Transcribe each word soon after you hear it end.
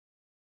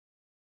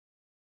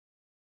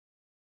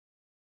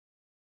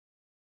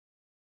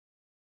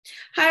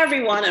Hi,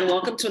 everyone, and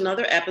welcome to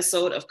another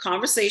episode of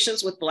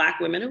Conversations with Black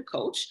Women Who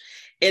Coach.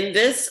 In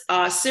this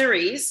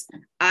series,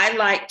 I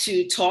like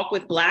to talk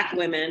with Black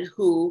women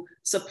who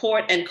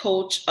support and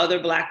coach other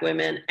Black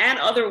women and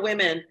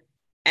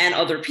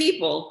other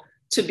people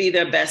to be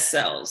their best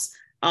selves.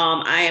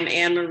 I am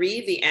Anne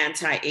Marie, the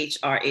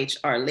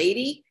anti-HR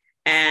lady,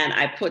 and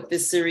I put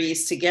this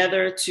series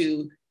together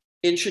to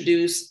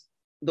introduce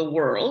the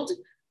world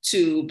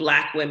to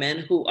Black women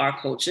who are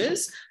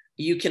coaches.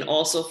 You can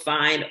also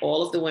find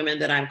all of the women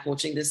that I'm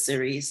coaching this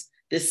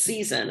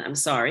season,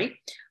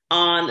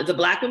 on the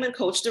BlackWomen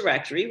Coach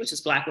Directory, which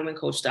is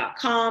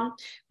blackwomencoach.com,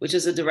 which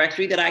is a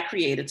directory that I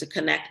created to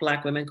connect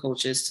Black women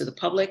coaches to the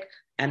public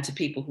and to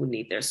people who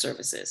need their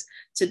services.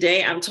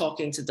 Today, I'm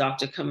talking to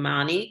Dr.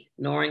 Kimani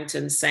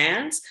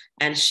Norrington-Sands,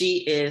 and she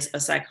is a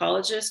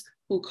psychologist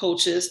who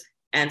coaches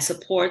and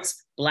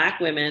supports Black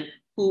women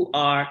who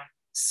are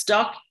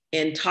stuck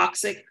in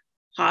toxic,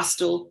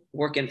 hostile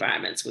work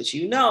environments, which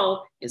you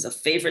know is a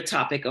favorite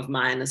topic of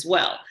mine as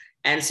well.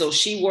 And so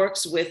she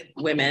works with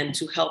women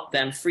to help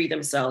them free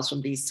themselves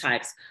from these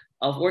types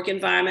of work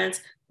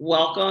environments.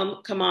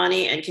 Welcome,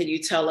 Kimani, and can you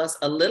tell us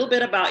a little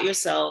bit about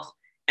yourself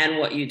and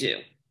what you do?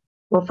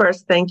 Well,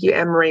 first, thank you,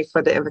 Anne-Marie,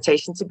 for the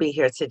invitation to be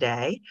here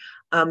today.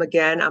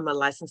 Again, I'm a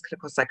licensed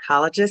clinical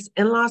psychologist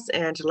in Los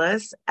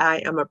Angeles. I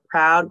am a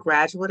proud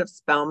graduate of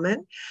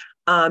Spelman.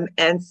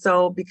 And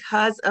so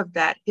because of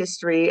that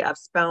history of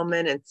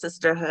Spelman and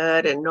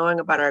sisterhood and knowing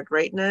about our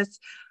greatness,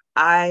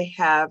 I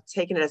have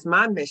taken it as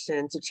my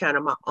mission to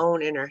channel my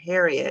own inner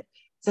Harriet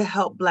to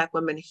help Black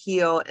women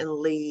heal and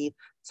leave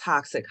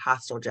toxic,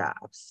 hostile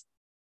jobs.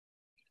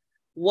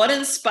 What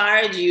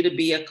inspired you to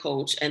be a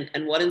coach and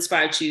what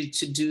inspired you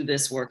to do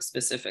this work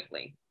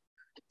specifically?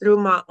 Through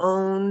my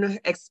own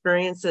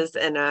experiences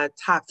in a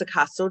toxic,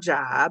 hostile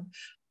job,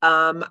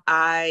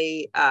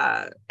 I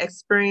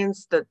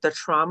experienced the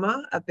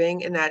trauma of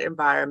being in that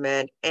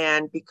environment.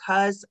 And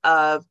because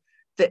of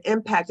the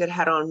impact it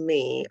had on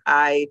me,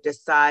 I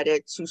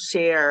decided to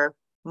share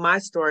my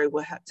story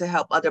to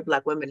help other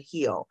Black women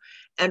heal.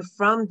 And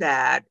from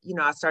that,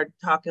 I started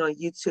talking on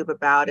YouTube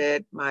about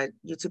it. My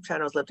YouTube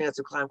channel is Lifting as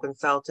a Climb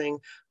Consulting,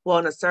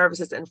 Wellness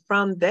Services. And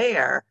from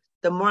there,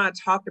 the more I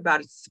talked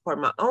about it to support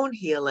my own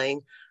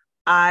healing,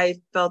 I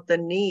felt the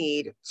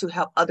need to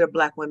help other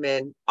Black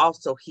women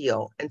also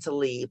heal and to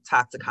leave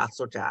toxic,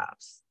 hostile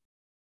jobs.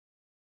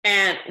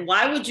 And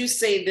why would you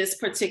say this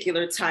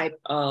particular type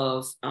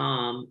of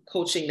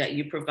coaching that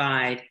you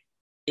provide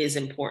is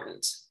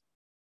important?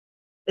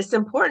 It's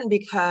important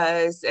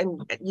because,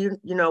 and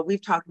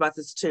we've talked about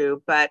this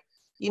too, but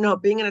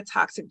being in a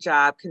toxic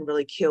job can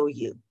really kill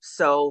you.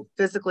 So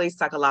physically,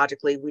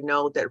 psychologically, we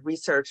know that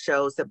research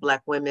shows that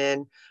Black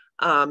women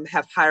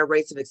have higher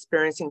rates of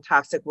experiencing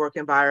toxic work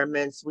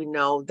environments. We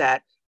know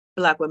that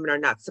Black women are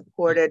not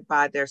supported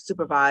by their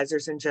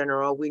supervisors in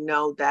general. We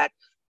know that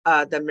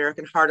the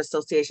American Heart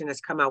Association has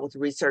come out with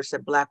research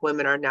that Black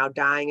women are now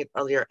dying at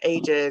earlier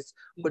ages.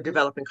 We're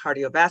developing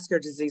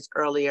cardiovascular disease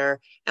earlier,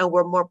 and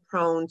we're more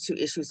prone to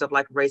issues of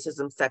like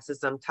racism,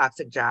 sexism,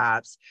 toxic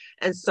jobs.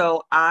 And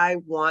so I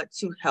want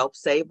to help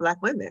save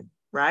Black women.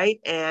 Right.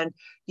 And,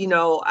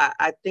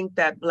 I think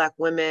that Black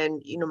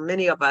women,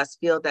 many of us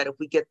feel that if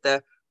we get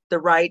the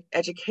right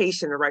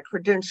education, the right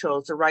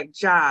credentials, the right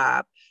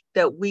job,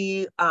 that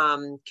we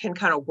can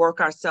kind of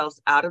work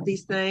ourselves out of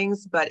these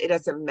things, but it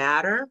doesn't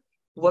matter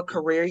what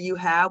career you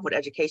have, what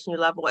education you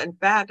level. In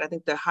fact, I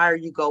think the higher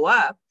you go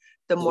up,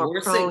 the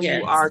more prone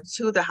you are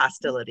to the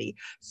hostility.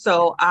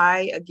 So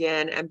I,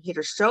 again, am here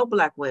to show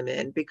Black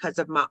women, because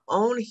of my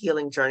own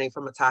healing journey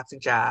from a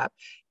toxic job,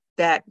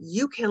 that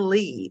you can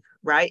leave,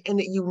 right? And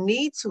that you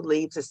need to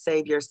leave to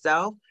save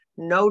yourself.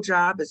 No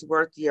job is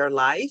worth your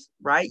life,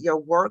 right? Your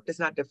work does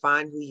not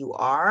define who you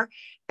are,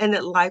 and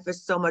that life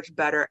is so much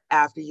better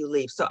after you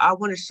leave. So I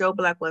want to show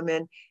Black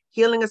women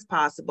healing is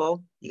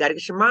possible. You got to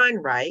get your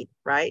mind right,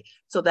 right?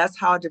 So that's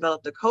how I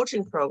developed the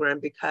coaching program,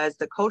 because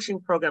the coaching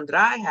program that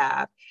I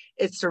have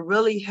is to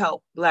really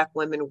help Black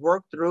women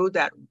work through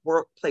that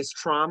workplace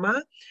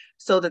trauma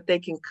so that they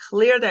can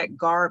clear that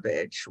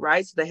garbage,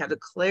 right? So they have the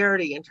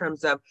clarity in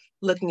terms of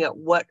looking at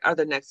what are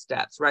the next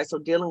steps, right? So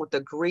dealing with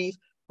the grief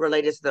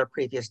related to their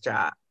previous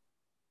job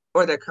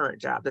or their current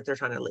job that they're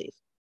trying to leave.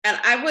 And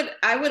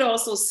I would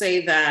also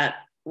say that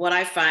what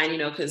I find,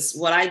 because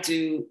what I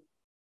do,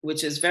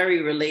 which is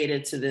very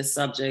related to this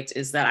subject,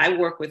 is that I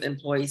work with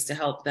employees to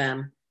help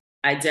them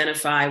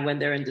identify when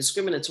they're in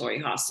discriminatory,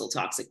 hostile,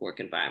 toxic work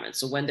environments.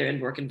 So when they're in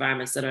work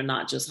environments that are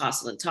not just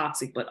hostile and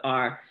toxic, but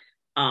are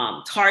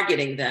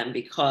targeting them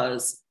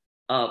because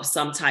of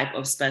some type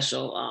of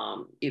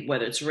special,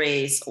 whether it's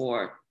race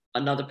or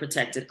another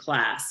protected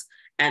class,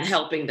 and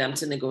helping them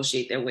to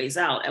negotiate their ways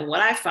out. And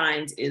what I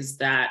find is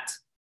that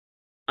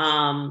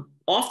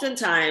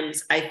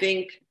oftentimes, I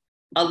think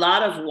a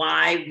lot of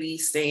why we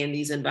stay in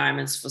these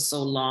environments for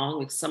so long,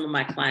 like some of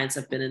my clients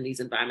have been in these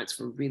environments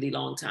for a really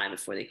long time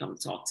before they come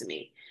to talk to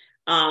me,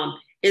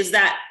 is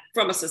that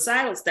from a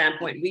societal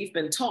standpoint, we've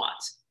been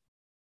taught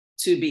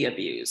to be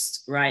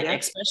abused, right? Yeah.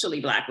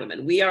 Especially Black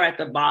women. We are at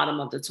the bottom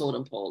of the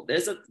totem pole.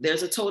 There's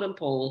a totem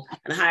pole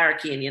and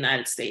hierarchy in the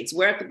United States.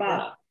 We're at the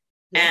bottom.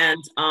 Yeah.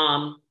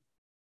 And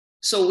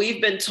so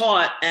we've been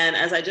taught, and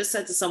as I just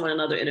said to someone in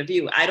another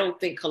interview, I don't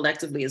think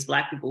collectively as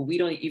Black people, we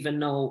don't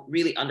even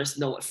really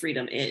understand what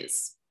freedom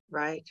is.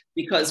 Right.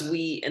 Because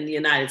we in the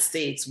United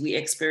States, we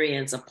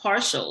experience a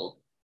partial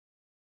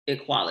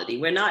equality.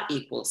 We're not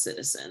equal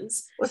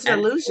citizens. It's an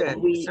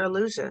illusion. It's an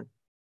illusion.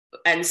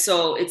 And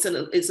so it's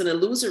an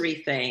illusory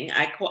thing.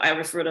 I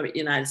refer to the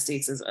United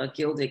States as a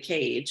gilded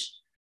cage.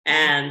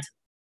 And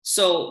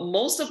so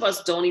most of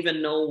us don't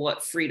even know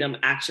what freedom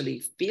actually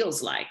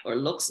feels like or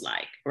looks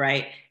like,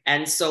 right?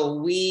 And so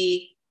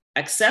we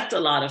accept a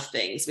lot of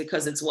things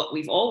because it's what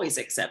we've always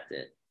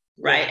accepted,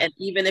 right? And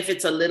even if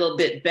it's a little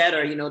bit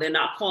better, you know, they're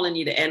not calling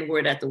you the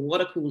N-word at the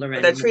water cooler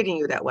anymore. They're treating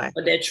you that way.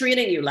 But they're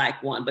treating you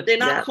like one. But they're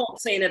not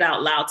saying it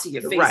out loud to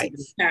your face. Right.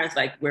 Parents,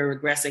 like, we're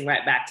regressing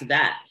right back to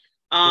that.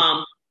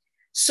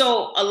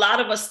 So a lot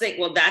of us think,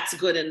 well, that's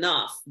good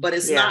enough, but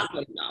it's not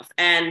good enough.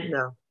 And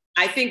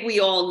I think we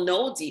all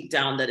know deep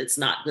down that it's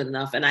not good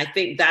enough. And I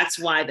think that's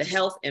why the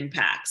health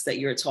impacts that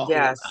you're talking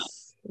about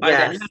are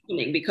then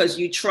happening, because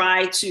you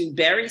try to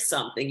bury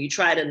something. You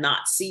try to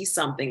not see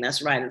something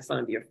that's right in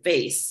front of your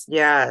face.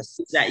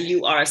 Yes. That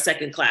you are a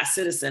second-class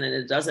citizen, and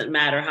it doesn't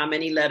matter how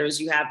many letters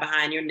you have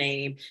behind your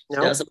name. It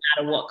doesn't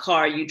matter what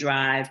car you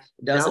drive.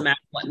 It doesn't matter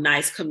what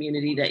nice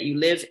community that you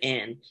live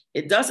in.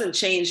 It doesn't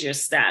change your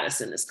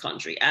status in this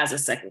country as a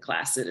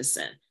second-class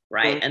citizen,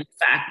 right? And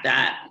the fact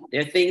that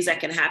there are things that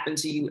can happen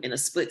to you in a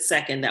split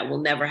second that will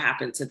never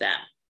happen to them,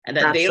 and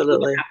that they don't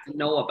even have to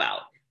know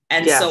about.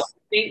 And so I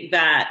think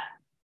that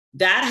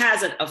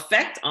has an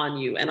effect on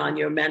you and on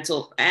your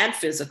mental and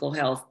physical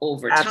health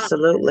over time.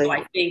 Absolutely. So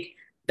I think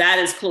that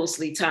is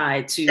closely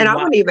tied to. And I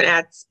wouldn't even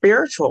add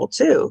spiritual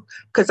too,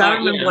 because I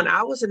remember when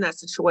I was in that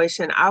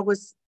situation, I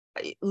was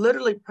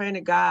literally praying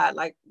to God,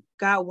 like,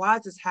 God, why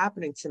is this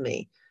happening to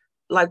me?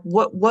 Like,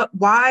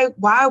 why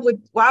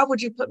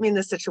would you put me in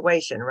this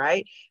situation,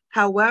 right?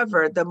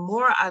 However, the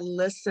more I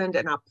listened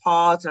and I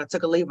paused and I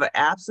took a leave of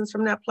absence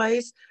from that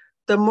place,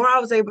 the more I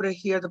was able to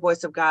hear the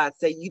voice of God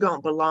say, you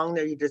don't belong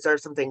there, you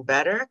deserve something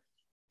better.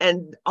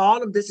 And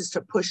all of this is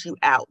to push you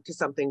out to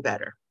something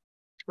better,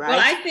 right? Well,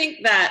 I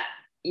think that,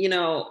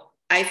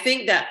 I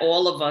think that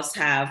all of us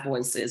have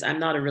voices. I'm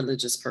not a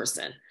religious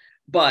person,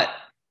 but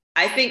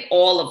I think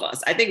all of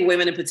us, I think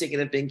women in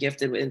particular, have been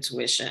gifted with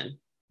intuition.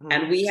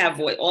 And we have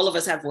all of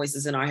us have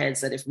voices in our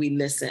heads that if we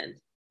listen,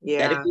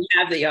 that if we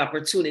have the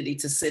opportunity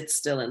to sit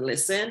still and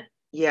listen,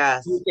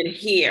 you can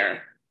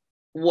hear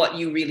what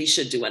you really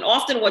should do. And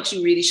often what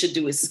you really should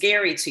do is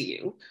scary to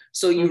you.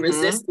 So you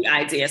resist the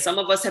idea. Some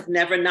of us have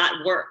never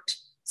not worked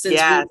since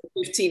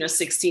we were 15 or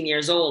 16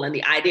 years old. And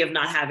the idea of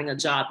not having a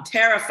job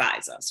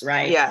terrifies us,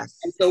 right? Yes.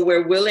 And so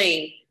we're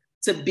willing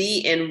to be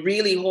in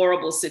really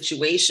horrible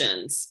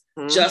situations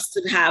just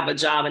to have a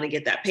job and to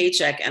get that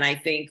paycheck. And I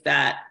think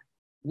that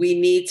we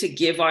need to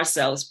give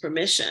ourselves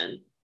permission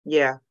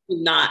to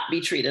not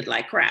be treated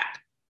like crap.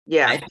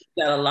 I think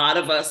that a lot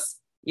of us,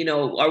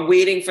 are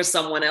waiting for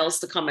someone else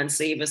to come and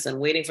save us and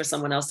waiting for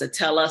someone else to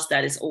tell us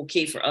that it's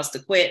okay for us to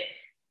quit.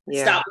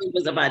 Stop waiting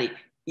for somebody.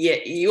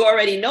 You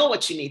already know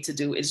what you need to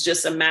do. It's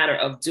just a matter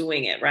of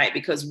doing it, right?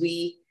 Because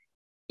we,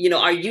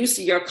 are used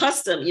to your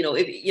custom.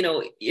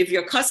 If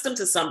you're accustomed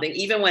to something,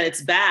 even when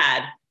it's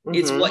bad,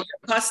 it's what you're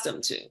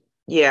accustomed to.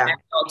 And the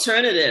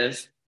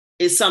alternative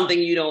is something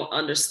you don't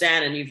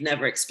understand and you've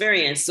never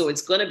experienced. So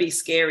it's going to be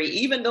scary,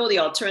 even though the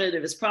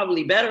alternative is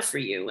probably better for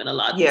you in a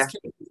lot of these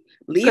cases.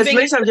 Because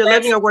many times you're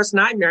living your worst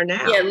nightmare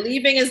now.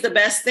 Leaving is the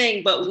best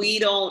thing, but we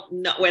don't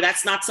know where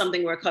that's not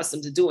something we're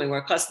accustomed to doing. We're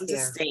accustomed to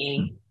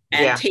staying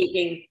and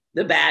taking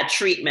the bad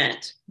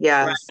treatment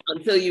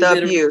until you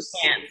literally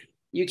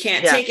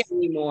can't take it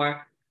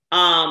anymore.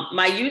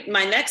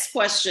 My next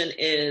question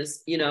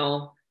is,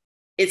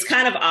 it's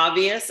kind of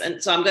obvious.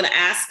 And so I'm going to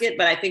ask it,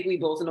 but I think we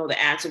both know the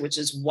answer, which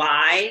is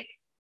why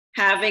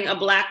having a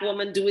Black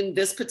woman doing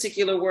this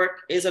particular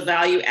work is a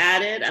value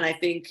added. And I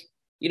think,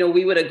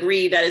 we would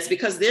agree that it's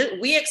because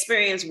we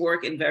experience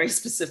work in very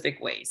specific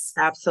ways.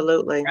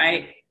 Absolutely.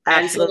 Right.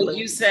 Absolutely. And so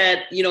you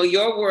said,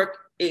 your work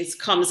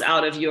comes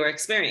out of your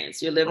experience,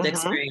 your lived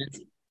experience.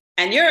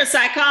 And you're a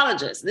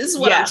psychologist. This is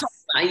what I'm talking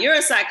about. You're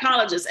a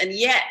psychologist, and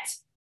yet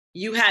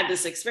you had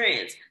this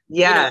experience.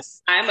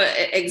 Yes. I'm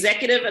an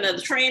executive and a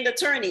trained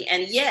attorney,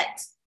 and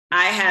yet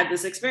I had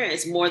this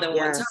experience more than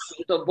one time.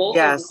 So both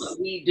of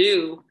what we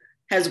do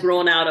has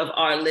grown out of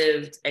our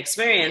lived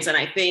experience. And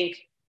I think,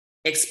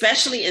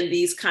 especially in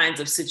these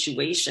kinds of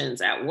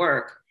situations at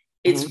work,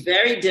 it's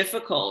very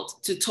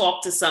difficult to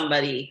talk to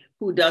somebody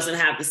who doesn't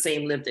have the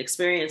same lived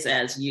experience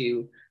as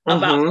you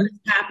about what's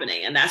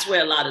happening. And that's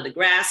where a lot of the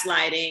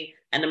gaslighting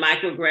and the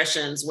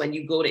microaggressions, when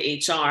you go to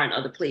HR and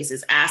other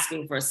places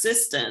asking for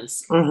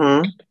assistance,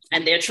 and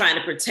they're trying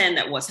to pretend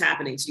that what's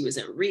happening to you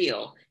isn't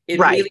real, it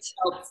really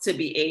helps to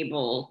be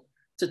able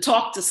to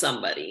talk to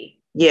somebody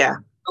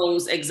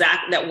knows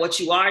exactly that what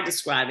you are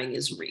describing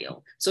is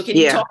real. So can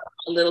you talk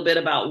a little bit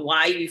about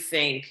why you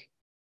think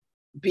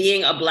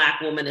being a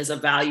Black woman is a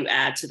value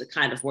add to the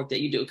kind of work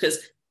that you do? Because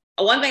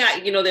one thing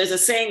there's a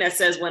saying that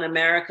says when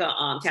America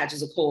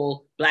catches a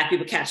cold, Black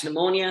people catch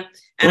pneumonia.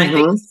 And I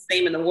think it's the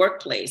same in the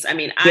workplace. I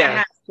mean, I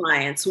have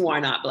clients who are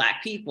not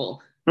Black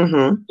people.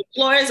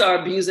 Employers are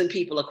abusing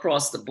people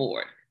across the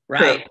board,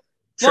 right?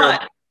 True.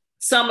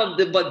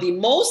 But the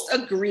most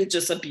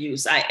egregious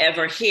abuse I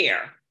ever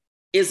hear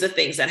is the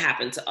things that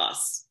happen to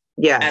us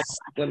as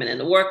Black women in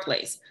the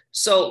workplace.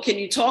 So can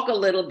you talk a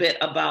little bit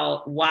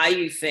about why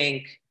you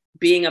think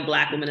being a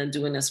Black woman and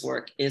doing this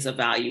work is a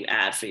value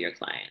add for your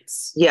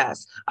clients?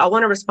 Yes. I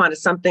want to respond to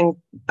something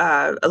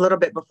a little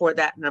bit before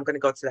that, and I'm going to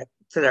go to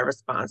that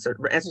response or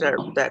answer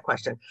that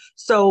question.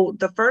 So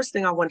the first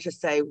thing I wanted to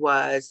say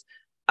was,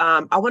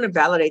 I want to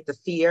validate the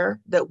fear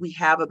that we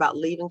have about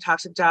leaving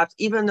toxic jobs,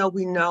 even though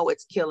we know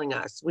it's killing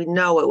us. We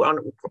know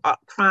it,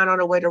 crying on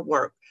our way to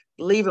work,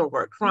 leaving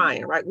work,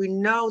 crying, right? We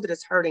know that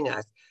it's hurting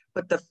us,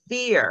 but the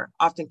fear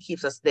often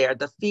keeps us there.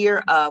 The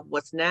fear of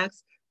what's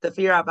next, the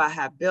fear of I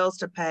have bills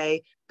to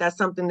pay. That's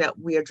something that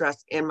we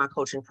address in my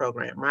coaching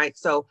program, right?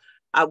 So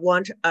I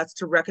want us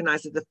to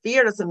recognize that the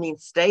fear doesn't mean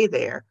stay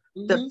there.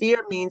 The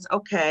fear means,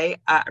 okay,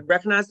 I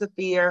recognize the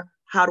fear.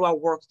 How do I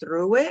work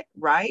through it,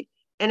 right?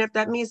 And if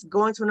that means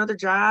going to another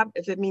job,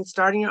 if it means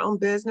starting your own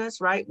business,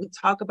 right? We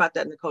talk about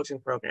that in the coaching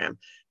program.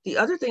 The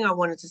other thing I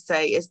wanted to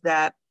say is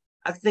that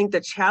I think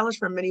the challenge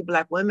for many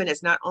Black women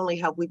is not only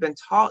have we been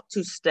taught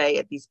to stay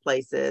at these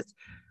places,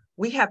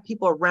 we have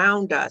people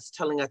around us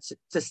telling us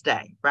to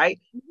stay, right?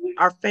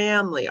 Our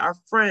family, our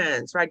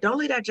friends, right? Don't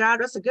leave that job.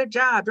 That's a good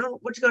job.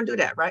 What you gonna do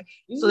that, right?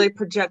 So they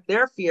project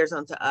their fears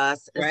onto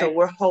us. And so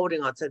we're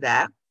holding onto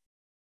that.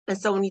 And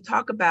so when you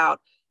talk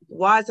about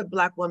why is a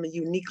Black woman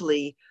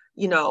uniquely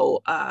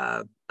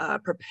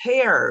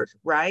prepared,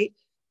 right,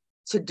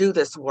 to do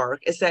this work,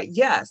 is that,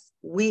 yes,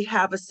 we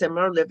have a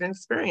similar living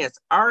experience.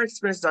 Our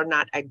experiences are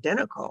not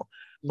identical,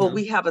 but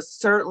we have a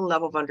certain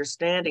level of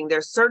understanding.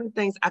 There's certain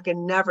things I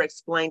can never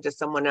explain to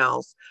someone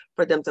else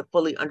for them to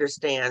fully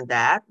understand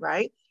that,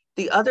 right?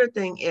 The other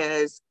thing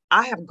is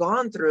I have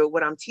gone through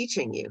what I'm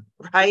teaching you,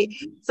 right?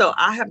 So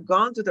I have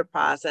gone through the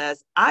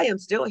process. I am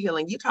still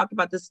healing. You talked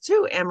about this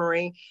too,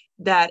 Anne-Marie,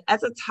 that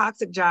as a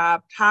toxic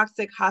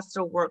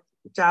hostile work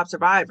job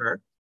survivor,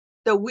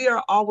 that we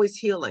are always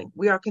healing.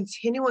 We are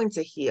continuing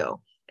to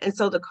heal. And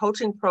so the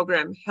coaching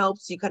program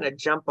helps you kind of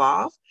jump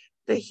off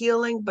the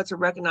healing, but to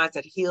recognize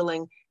that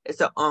healing is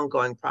an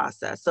ongoing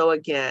process. So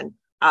again,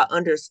 I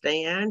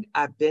understand,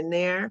 I've been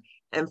there.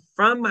 And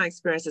from my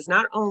experiences,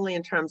 not only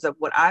in terms of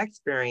what I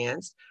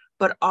experienced,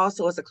 but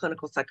also as a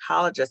clinical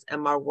psychologist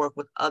and my work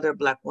with other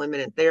Black women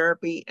in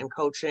therapy and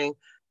coaching,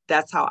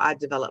 that's how I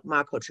developed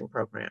my coaching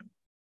program.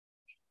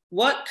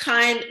 What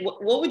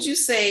would you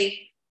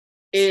say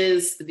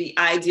is the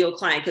ideal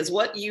client? Because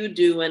what you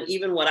do and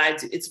even what I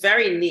do, it's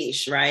very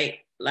niche, right?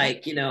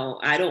 Like,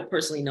 I don't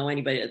personally know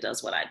anybody that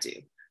does what I do,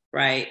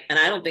 right? And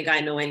I don't think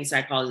I know any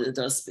psychologist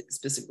that does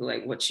specifically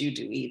like what you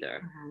do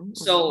either.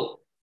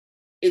 So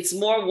it's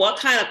more, what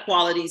kind of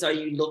qualities are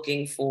you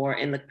looking for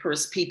in the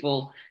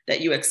people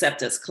that you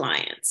accept as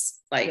clients?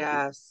 Like,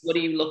 what are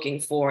you looking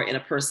for in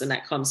a person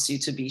that comes to you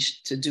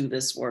to do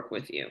this work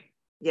with you?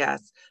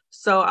 Yes.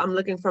 So I'm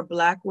looking for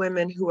Black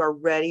women who are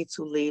ready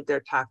to leave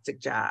their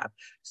toxic job.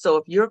 So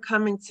if you're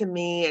coming to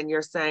me and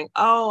you're saying,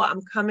 oh,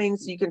 I'm coming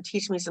so you can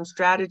teach me some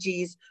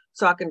strategies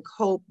so I can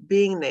cope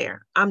being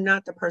there, I'm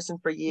not the person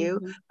for you.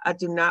 I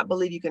do not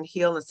believe you can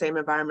heal in the same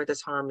environment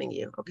that's harming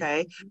you.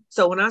 Okay.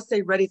 So when I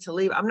say ready to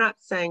leave, I'm not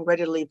saying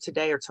ready to leave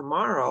today or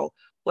tomorrow.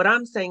 What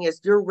I'm saying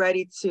is you're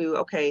ready to,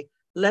 okay,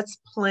 let's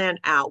plan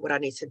out what I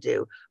need to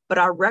do. But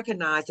I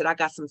recognize that I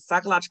got some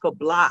psychological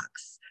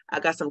blocks. I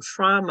got some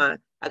trauma.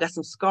 I got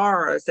some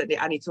scars that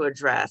I need to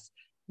address.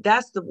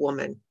 That's the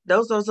woman.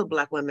 Those are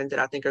Black women that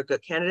I think are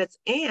good candidates,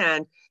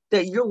 and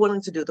that you're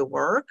willing to do the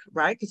work,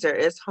 right? Because there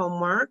is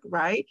homework,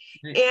 right?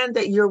 And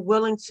that you're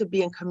willing to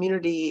be in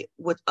community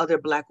with other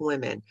Black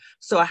women.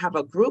 So I have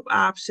a group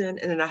option,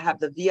 and then I have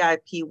the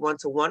VIP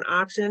one-to-one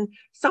option.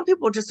 Some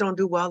people just don't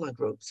do well in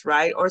groups,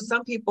 right? Or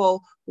some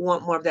people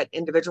want more of that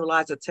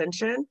individualized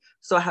attention.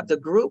 So I have the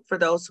group for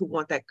those who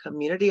want that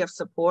community of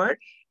support.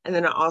 And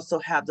then I also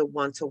have the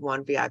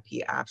one-to-one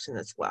VIP option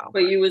as well.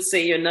 But you would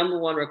say your number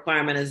one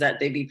requirement is that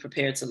they be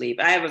prepared to leave.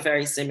 I have a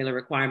very similar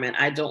requirement.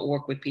 I don't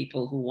work with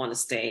people who want to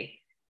stay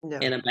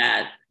in a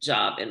bad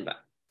job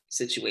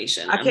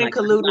situation. I can't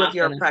collude with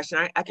your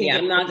oppression. I can't.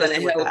 I'm not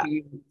going to help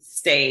you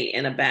stay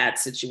in a bad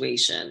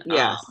situation.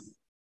 Yes.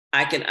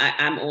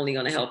 I'm only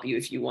going to help you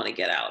if you want to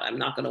get out. I'm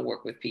not going to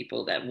work with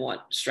people that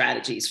want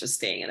strategies for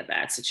staying in a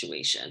bad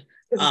situation.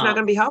 It's not going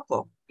to be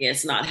helpful. Yeah,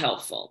 it's not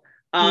helpful.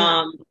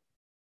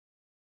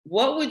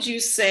 What would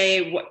you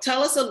say?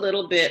 Tell us a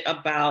little bit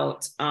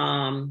about,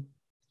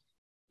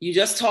 you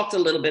just talked a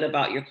little bit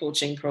about your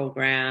coaching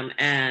program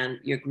and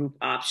your group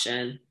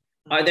option.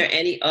 Are there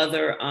any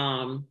other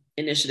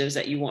initiatives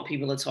that you want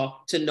people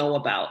to know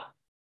about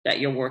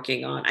that you're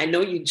working on? I know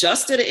you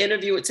just did an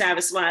interview with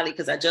Tavis Smiley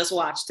because I just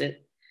watched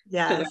it.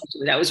 Yes.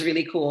 That was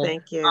really cool.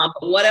 Thank you.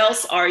 What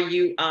else are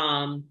you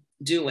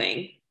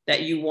doing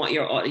that you want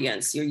your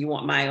audience, or you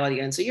want my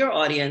audience, or your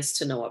audience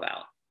to know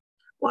about?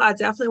 Well, I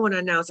definitely want to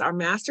announce our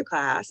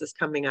masterclass is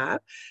coming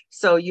up.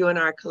 So you and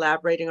I are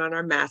collaborating on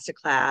our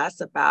masterclass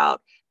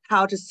about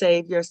how to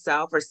save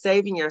yourself or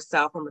saving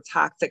yourself from a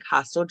toxic,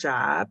 hostile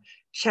job,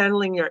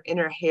 channeling your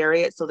inner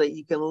Harriet so that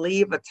you can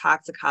leave a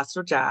toxic,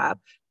 hostile job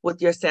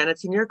with your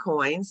sanity and your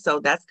coins. So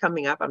that's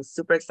coming up. I'm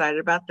super excited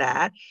about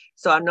that.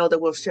 So I know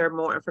that we'll share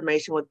more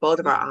information with both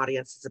of our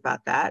audiences about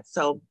that.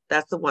 So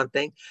that's the one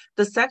thing.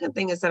 The second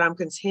thing is that I'm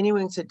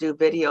continuing to do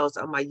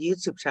videos on my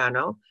YouTube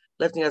channel,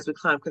 Lifting as We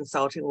Climb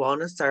Consulting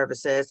Wellness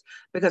Services,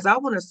 because I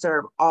want to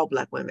serve all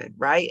Black women,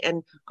 right?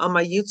 And on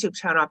my YouTube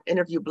channel, I've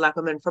interviewed Black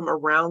women from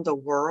around the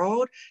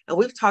world. And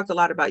we've talked a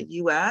lot about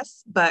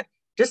US, but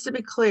just to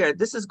be clear,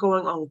 this is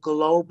going on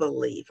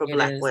globally for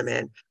Black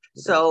women.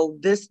 So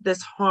this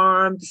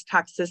harm, this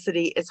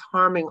toxicity is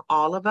harming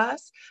all of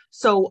us.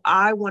 So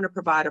I want to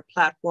provide a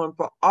platform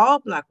for all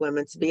Black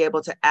women to be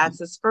able to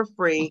access for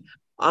free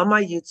on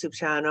my YouTube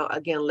channel,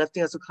 again,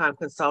 Lifting as We Climb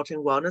Consulting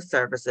Wellness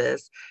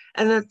Services.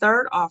 And the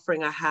third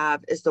offering I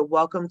have is the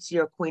Welcome to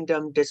Your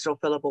Queendom Digital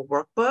Fillable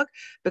Workbook,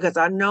 because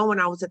I know when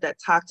I was at that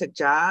toxic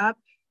job,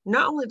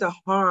 not only the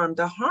harm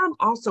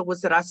also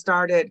was that I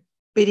started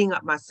beating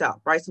up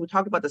myself, right? So we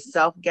talked about the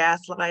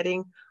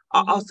self-gaslighting.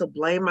 I also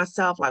blame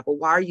myself, like, well,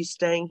 why are you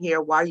staying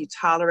here? Why are you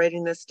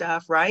tolerating this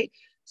stuff, right?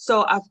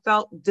 So I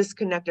felt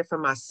disconnected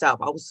from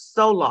myself. I was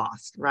so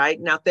lost, right?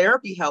 Now,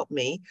 therapy helped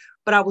me,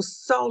 but I was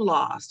so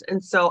lost.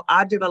 And so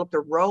I developed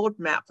a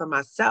roadmap for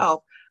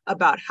myself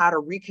about how to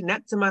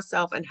reconnect to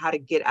myself and how to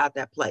get out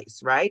that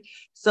place, right?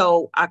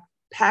 So I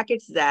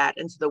packaged that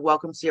into the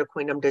Welcome to Your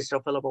Queendom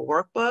Digital Fillable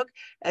Workbook,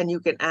 and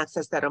you can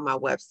access that on my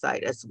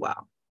website as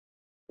well.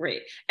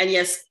 Great. And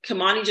yes,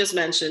 Kimani just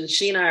mentioned,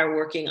 she and I are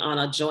working on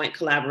a joint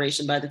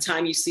collaboration. By the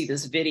time you see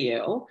this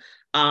video,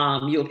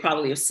 you'll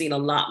probably have seen a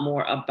lot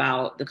more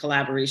about the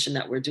collaboration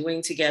that we're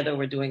doing together.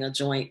 We're doing a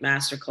joint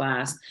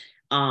masterclass.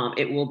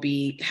 It will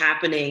be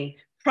happening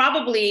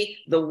probably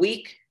the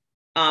week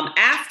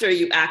after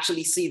you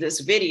actually see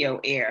this video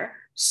air.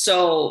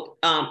 So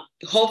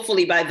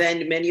hopefully by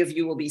then, many of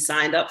you will be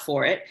signed up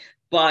for it.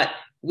 But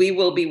we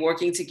will be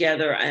working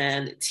together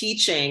and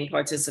teaching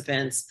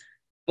participants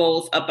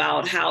both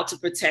about how to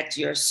protect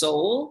your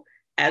soul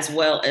as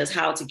well as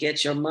how to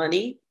get your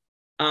money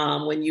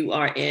when you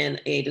are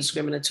in a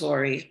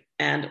discriminatory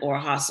and or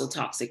hostile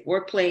toxic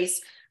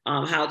workplace,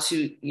 how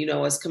to,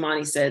 as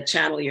Kimani said,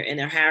 channel your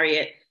inner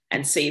Harriet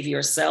and save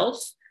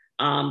yourself.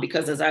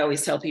 Because as I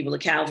always tell people, the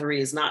cavalry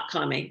is not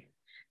coming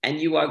and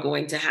you are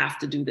going to have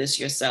to do this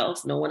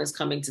yourself. No one is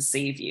coming to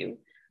save you.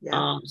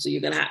 Yeah. So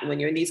you're going to have, when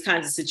you're in these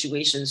kinds of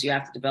situations, you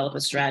have to develop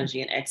a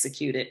strategy and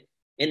execute it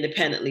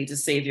independently to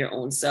save your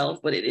own self,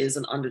 but it is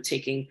an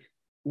undertaking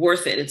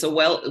worth it. It's a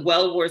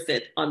well worth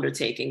it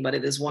undertaking, but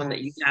it is one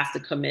that you have to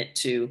commit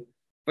to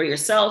for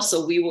yourself.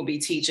 So we will be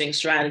teaching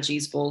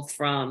strategies both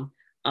from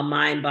a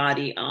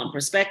mind-body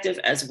perspective,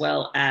 as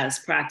well as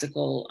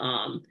practical,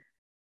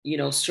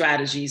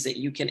 strategies that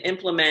you can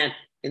implement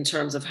in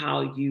terms of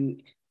how you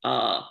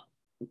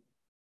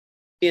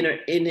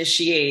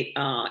initiate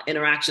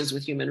interactions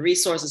with human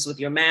resources, with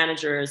your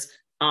managers,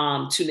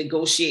 to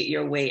negotiate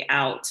your way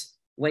out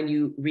when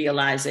you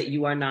realize that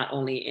you are not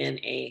only in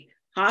a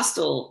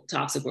hostile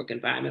toxic work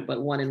environment,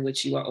 but one in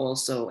which you are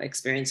also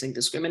experiencing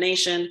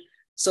discrimination,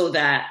 so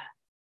that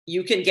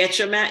you can get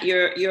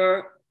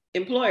your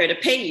employer to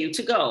pay you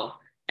to go.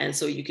 And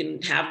so you can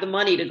have the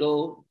money to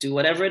go do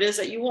whatever it is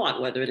that you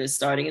want, whether it is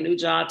starting a new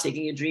job,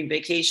 taking your dream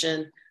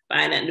vacation,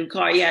 buying that new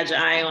car you had your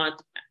eye on.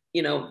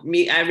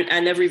 I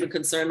never even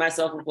concern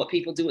myself with what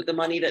people do with the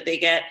money that they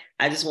get.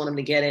 I just want them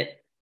to get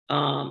it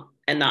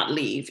and not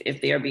leave if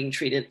they are being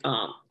treated,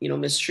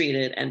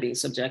 mistreated and being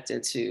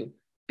subjected to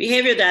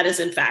behavior that is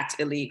in fact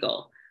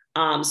illegal.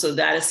 So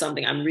that is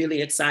something I'm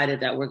really excited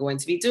that we're going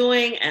to be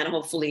doing. And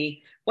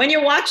hopefully when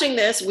you're watching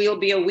this, we'll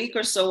be a week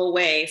or so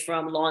away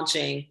from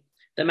launching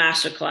the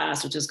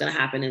masterclass, which is going to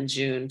happen in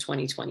June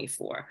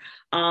 2024.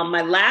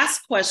 My last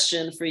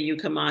question for you,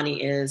 Kimani,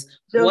 is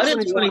June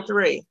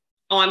 2023.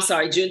 I'm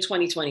sorry, June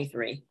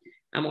 2023.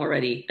 I'm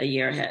already a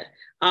year ahead.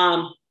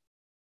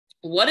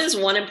 What is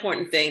one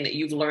important thing that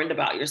you've learned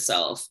about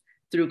yourself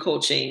through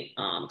coaching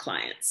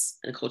clients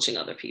and coaching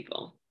other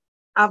people?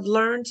 I've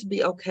learned to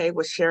be okay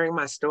with sharing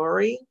my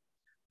story.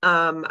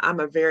 I'm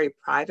a very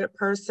private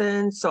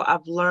person. So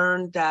I've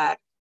learned that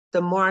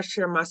the more I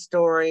share my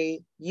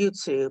story,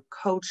 YouTube,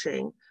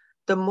 coaching,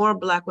 the more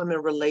Black women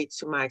relate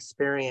to my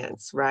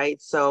experience, right?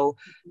 So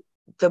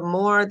the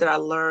more that I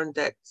learned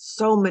that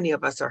so many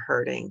of us are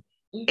hurting,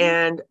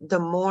 and the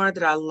more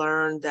that I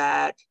learned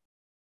that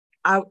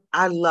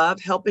I love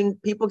helping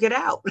people get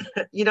out.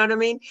 You know what I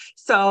mean?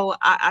 So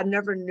I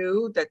never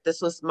knew that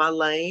this was my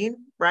lane,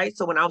 right?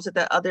 So when I was at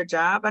that other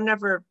job, I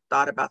never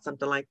thought about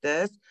something like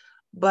this.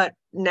 But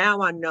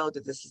now I know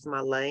that this is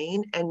my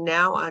lane. And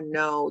now I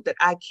know that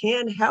I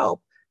can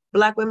help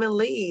Black women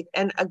lead.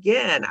 And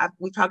again,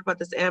 we talked about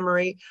this,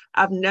 Anne-Marie.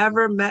 I've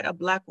never met a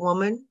Black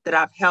woman that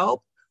I've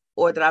helped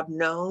or that I've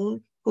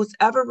known who's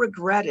ever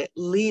regretted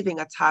leaving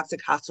a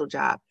toxic, hostile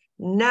job.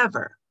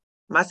 Never.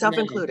 myself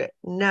Never. included,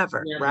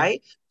 never, Never.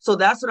 right? So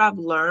that's what I've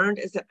learned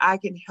is that I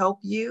can help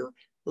you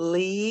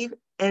leave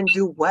and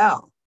do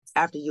well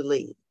after you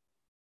leave.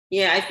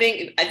 Yeah, I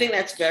think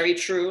that's very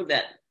true.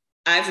 That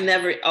I've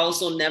never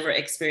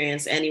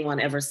experienced anyone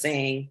ever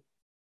saying,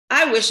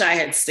 I wish I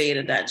had stayed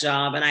at that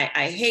job. And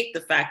I hate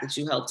the fact that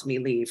you helped me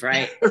leave,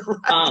 right?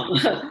 Right.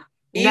 Um,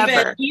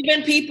 Never.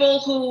 even people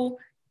who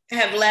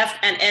have left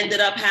and ended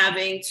up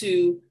having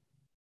to,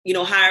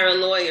 hire a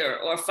lawyer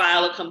or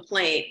file a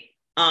complaint.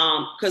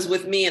 Because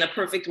with me, in a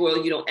perfect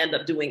world, you don't end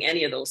up doing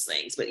any of those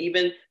things. But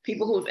even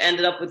people who've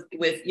ended up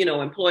with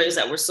employers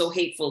that were so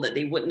hateful that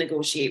they wouldn't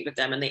negotiate with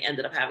them and they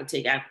ended up having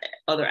to take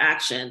other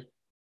action,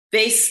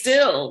 they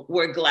still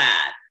were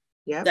glad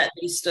Yep. that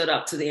they stood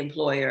up to the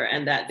employer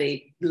and that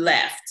they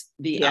left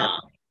Yep.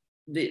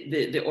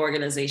 the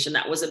organization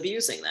that was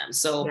abusing them.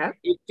 So Yep.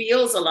 it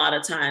feels a lot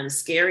of times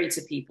scary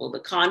to people, the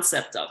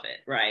concept of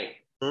it, right?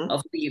 Mm-hmm.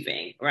 Of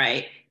leaving,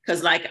 right?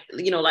 Because like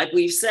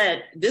we've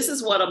said, this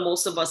is what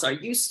most of us are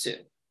used to.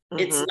 Mm-hmm.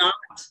 It's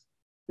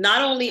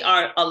not only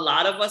are a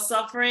lot of us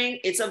suffering,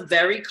 it's a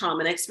very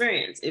common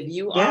experience. If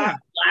you are a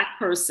Black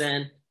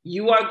person,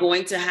 you are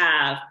going to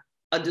have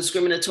a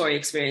discriminatory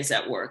experience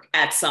at work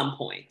at some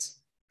point.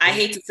 I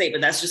hate to say it,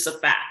 but that's just a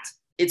fact.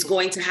 It's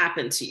going to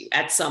happen to you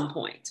at some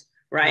point,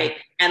 right?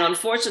 And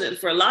unfortunately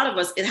for a lot of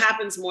us, it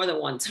happens more than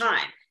one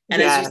time.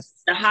 And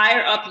the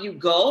higher up you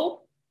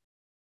go,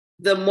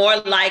 the more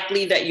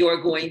likely that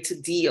you're going to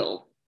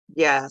deal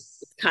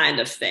kind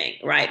of thing,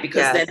 right?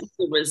 Because then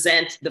people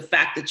resent the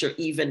fact that you're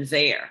even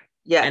there.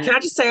 Yeah. Can I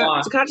just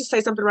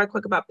say something right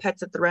quick about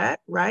pets a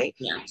threat, right?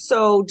 Yeah.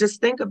 So just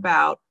think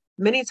about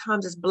many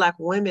times as Black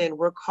women,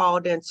 we're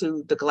called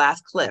into the glass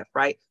cliff,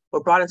 right?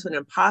 We're brought into an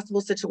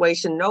impossible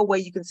situation. No way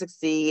you can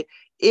succeed.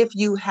 If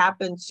you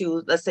happen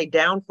to, let's say,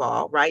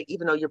 downfall, right?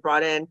 Even though you're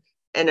brought in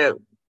a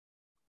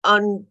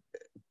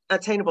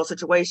unattainable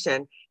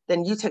situation,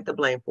 then you take the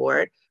blame for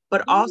it.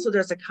 But also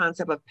there's a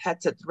concept of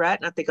pet to threat.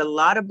 And I think a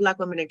lot of Black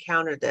women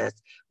encounter this,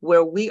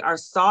 where we are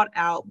sought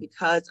out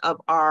because of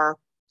our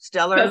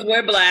stellar. Because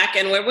we're Black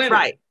and we're women.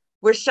 Right.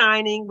 We're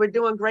shining. We're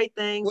doing great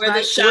things. We're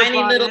the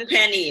shiny little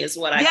penny is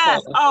what I call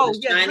it. Oh,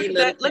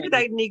 yes. Look at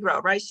that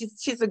Negro, right?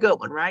 She's a good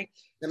one, right?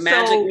 The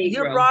magic Negro.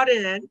 You're brought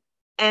in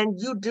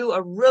and you do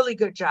a really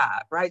good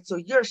job, right? So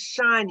you're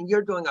shining.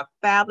 You're doing a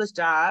fabulous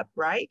job,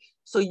 right?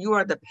 So you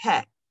are the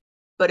pet.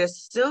 But as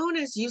soon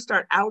as you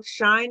start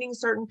outshining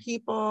certain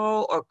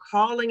people or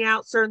calling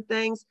out certain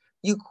things,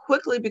 you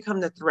quickly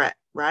become the threat,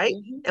 right?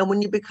 Mm-hmm. And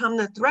when you become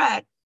the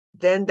threat,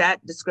 then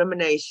that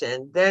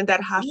discrimination, then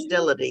that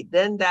hostility,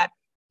 then that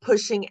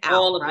pushing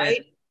out,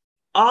 right?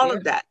 All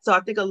of that. So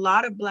I think a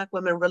lot of Black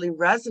women really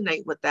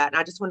resonate with that. And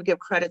I just want to give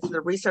credit to the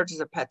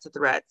researchers of Pet to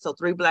Threat. So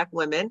 3 Black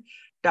women,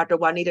 Dr.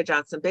 Juanita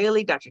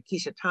Johnson-Bailey, Dr.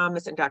 Keisha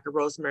Thomas, and Dr.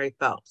 Rosemary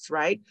Phelps,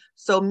 right?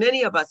 So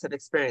many of us have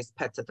experienced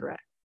Pet to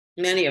Threat.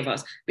 Many of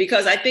us,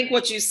 because I think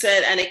what you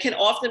said, and it can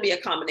often be a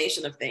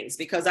combination of things,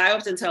 because I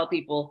often tell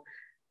people,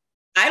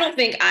 I don't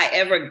think I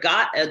ever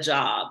got a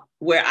job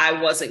where I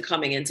wasn't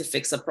coming in to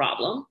fix a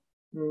problem.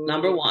 Mm-hmm.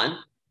 Number one,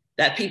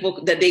 that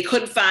they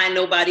couldn't find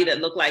nobody that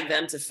looked like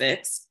them to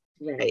fix.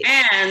 Right.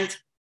 And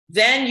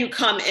then you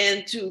come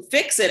in to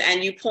fix it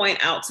and you point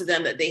out to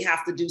them that they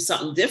have to do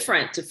something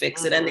different to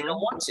fix it and they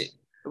don't want to.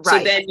 Right.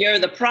 So then you're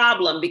the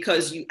problem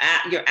because you're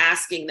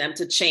asking them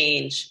to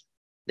change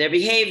their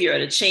behavior,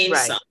 to change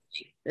something.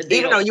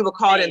 Even though you were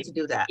called in to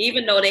do that.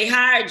 Even though they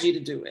hired you to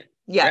do it.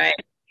 Yeah. Right.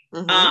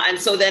 Mm-hmm. And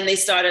so then they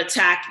start to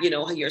attack,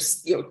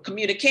 your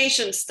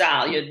communication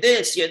style, you're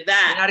this, you're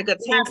that. You're not a good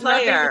team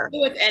player. Nothing to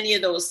do with any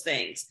of those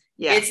things.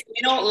 Yeah. They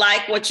don't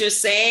like what you're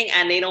saying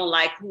and they don't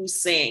like who's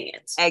saying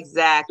it.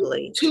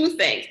 Exactly. Two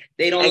things.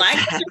 They don't like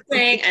what you're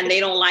saying and they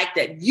don't like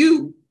that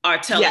you are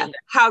telling them.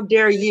 How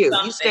dare you?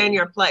 You stay in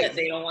your place. That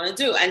they don't want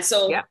to do. And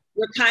so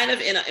we're kind of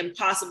in an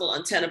impossible,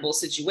 untenable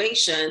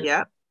situation.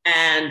 Yeah.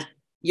 And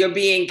you're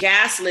being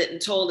gaslit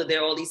and told that there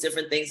are all these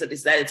different things that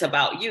it's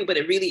about you, but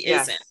it really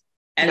isn't.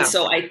 And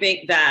so I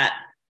think that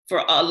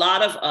for a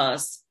lot of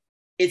us,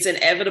 it's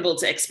inevitable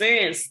to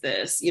experience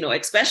this,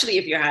 especially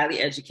if you're highly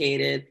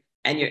educated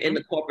and you're in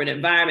the corporate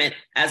environment.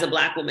 As a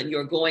Black woman,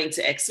 you're going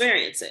to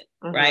experience it,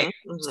 right?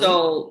 Mm-hmm.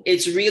 So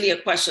it's really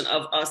a question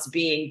of us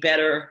being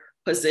better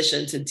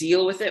positioned to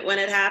deal with it when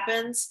it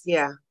happens.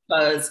 Yeah.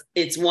 Because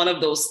it's one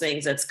of those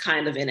things that's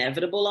kind of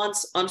inevitable,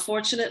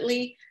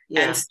 unfortunately.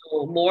 Yeah. And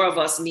so more of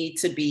us need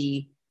to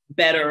be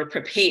better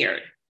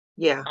prepared.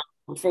 Yeah.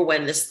 For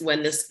when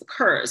this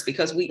occurs,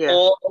 because we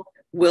all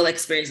will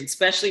experience,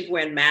 especially if we're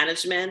in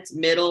management,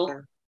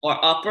 middle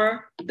or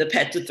upper, the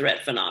pet to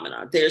threat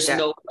phenomenon. There's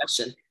no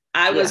question.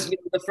 I was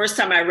the first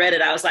time I read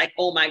it, I was like,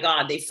 oh my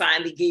God, they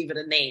finally gave it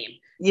a name.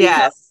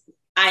 Yes.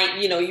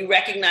 You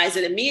recognize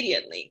it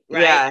immediately,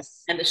 right?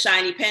 Yes. And the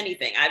shiny penny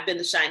thing. I've been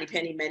the shiny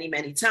penny many,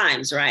 many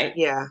times, right?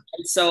 Yeah.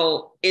 And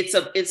so it's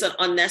an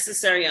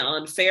unnecessary and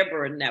unfair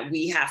burden that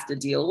we have to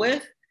deal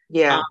with.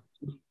 Yeah.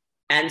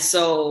 And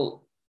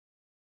so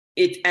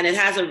it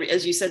has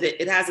as you said,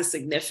 it has a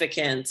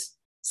significant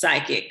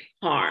psychic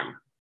harm.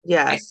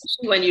 Yes.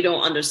 Especially when you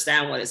don't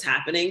understand what is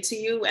happening to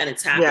you and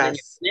it's happening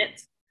in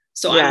it.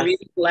 So Yes. I'm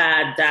really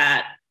glad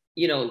that,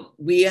 you know,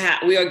 we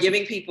are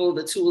giving people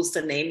the tools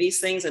to name these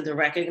things and to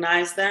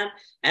recognize them,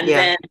 and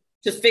then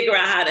to figure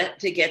out how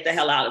to get the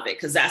hell out of it.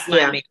 Cause that's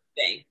my main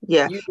thing.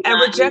 Yeah. You do And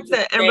not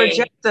need to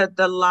reject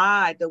the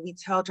lie that we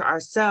tell to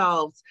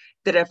ourselves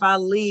that if I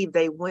leave,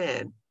 they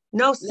win.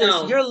 No, sis,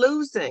 you're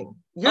losing.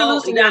 You're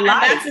losing your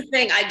life. And that's the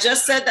thing. I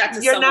just said that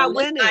to You're someone. not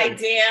winning. This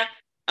idea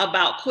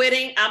about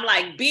quitting. I'm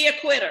like, be a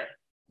quitter.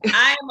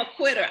 I am a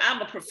quitter.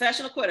 I'm a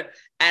professional quitter.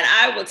 And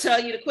I will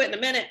tell you to quit in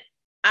a minute.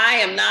 I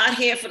am not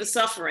here for the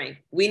suffering.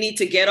 We need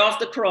to get off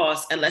the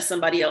cross and let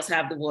somebody else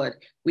have the wood.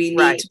 We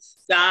need to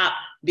stop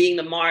being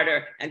the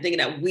martyr and thinking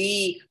that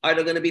we are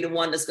going to be the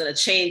one that's going to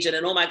change it.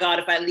 And oh my God,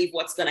 if I leave,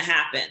 what's going to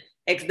happen?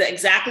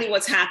 Exactly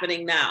what's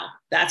happening now.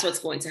 That's what's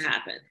going to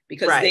happen,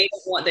 because they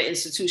don't want the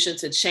institution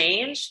to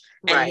change,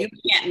 and you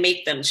can't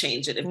make them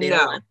change it if they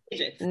don't want to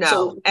change it. No,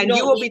 so and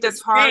you will be the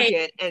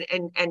target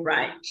and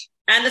right.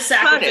 And the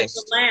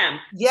sacrificial lamb.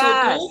 Yes.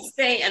 So don't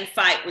stay and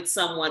fight with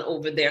someone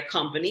over their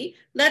company.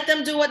 Let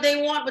them do what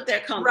they want with their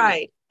company.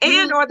 Right.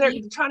 And or they're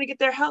trying to get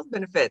their health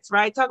benefits,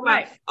 right? Talking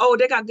about, oh,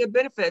 they got good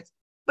benefits,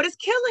 but it's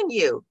killing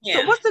you.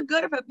 Yeah. So what's the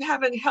good of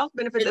having health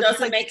benefits? It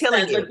doesn't make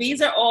sense. But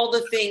these are all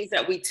the things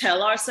that we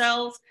tell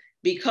ourselves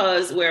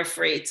because we're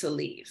afraid to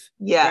leave.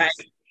 Yes.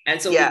 Right? And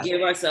so we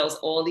give ourselves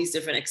all these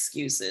different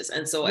excuses.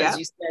 And so as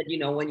you said, you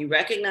know, when you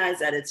recognize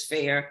that it's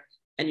fair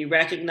and you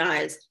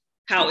recognize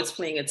how it's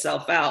playing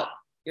itself out,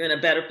 you're in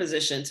a better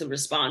position to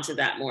respond to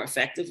that more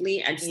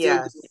effectively and still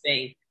do the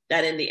thing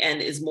that in the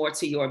end is more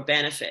to your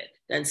benefit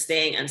than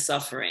staying and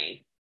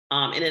suffering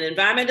in an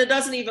environment that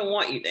doesn't even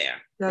want you there.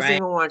 Doesn't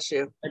even want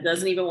you. It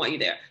doesn't even want you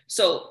there.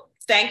 So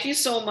thank you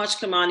so much,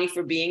 Kimani,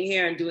 for being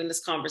here and doing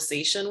this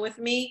conversation with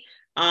me.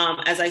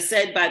 As I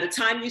said, by the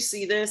time you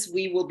see this,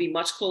 we will be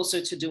much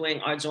closer to doing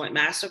our joint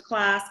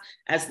masterclass,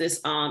 as this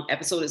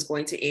episode is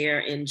going to air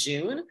in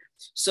June.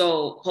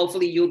 So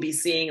hopefully you'll be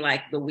seeing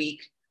like the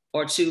week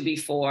or two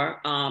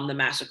before the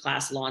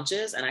masterclass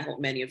launches. And I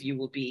hope many of you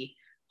will be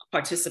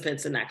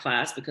participants in that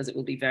class, because it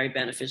will be very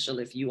beneficial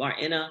if you are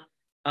in a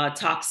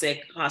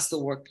toxic,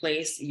 hostile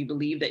workplace, you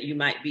believe that you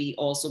might be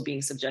also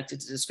being subjected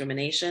to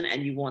discrimination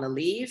and you want to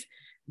leave.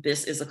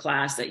 This is a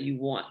class that you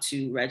want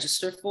to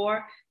register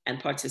for and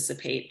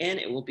participate in.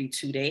 It will be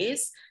 2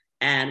 days,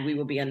 and we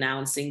will be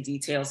announcing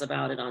details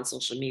about it on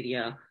social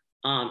media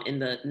in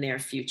the near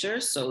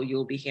future. So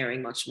you'll be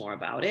hearing much more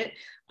about it.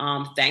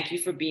 Thank you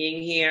for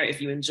being here.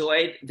 If you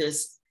enjoyed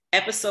this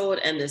episode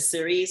and this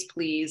series,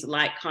 please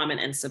like, comment,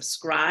 and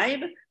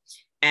subscribe.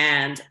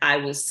 And I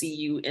will see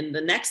you in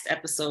the next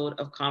episode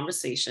of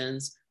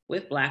Conversations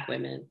with Black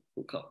Women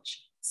Who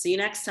Coach. See you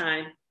next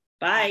time.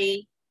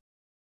 Bye.